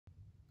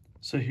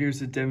So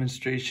here's a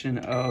demonstration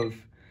of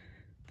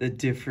the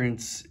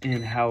difference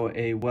in how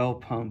a well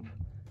pump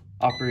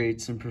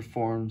operates and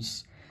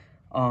performs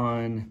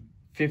on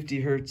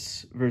 50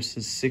 hertz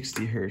versus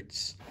 60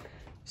 hertz.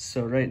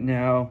 So right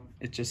now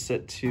it's just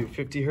set to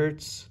 50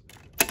 hertz.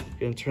 I'm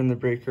gonna turn the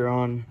breaker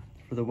on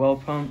for the well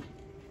pump,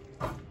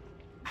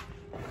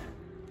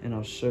 and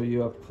I'll show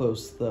you up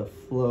close the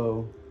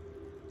flow.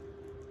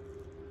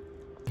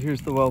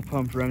 Here's the well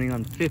pump running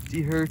on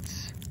 50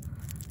 hertz.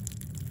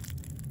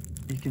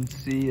 You can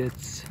see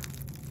it's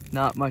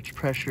not much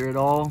pressure at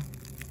all.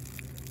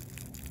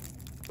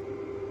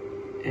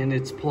 And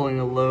it's pulling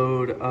a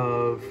load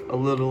of a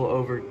little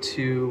over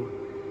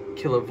 2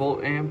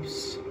 kilovolt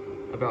amps,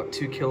 about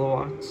 2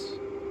 kilowatts.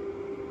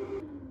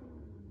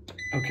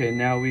 Okay,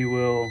 now we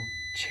will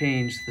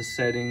change the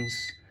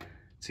settings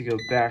to go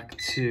back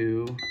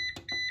to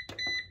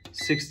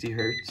 60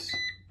 hertz.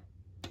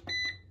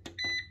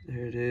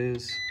 There it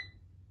is.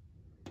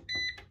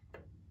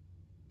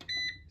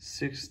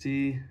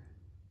 60.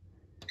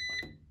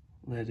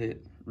 Let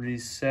it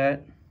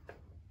reset.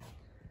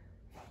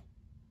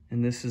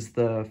 And this is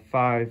the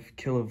 5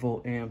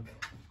 kilovolt amp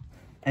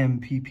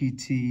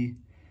MPPT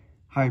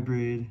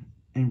hybrid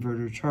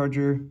inverter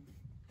charger.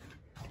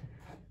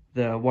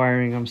 The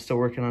wiring I'm still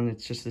working on,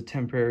 it's just a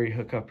temporary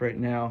hookup right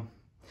now.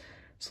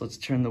 So let's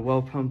turn the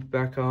well pump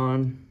back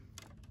on.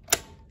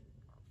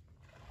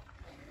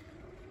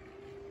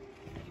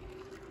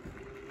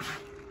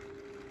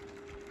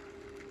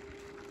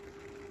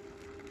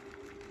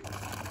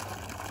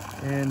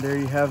 And there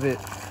you have it,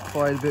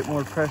 quite a bit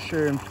more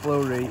pressure and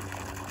flow rate.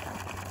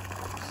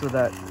 So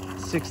that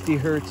 60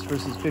 hertz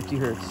versus 50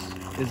 hertz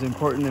is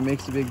important and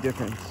makes a big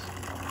difference.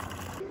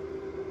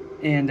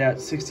 And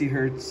at 60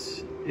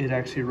 hertz, it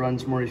actually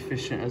runs more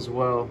efficient as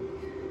well.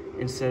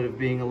 Instead of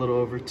being a little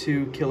over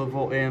 2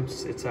 kilovolt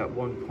amps, it's at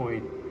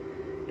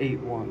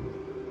 1.81.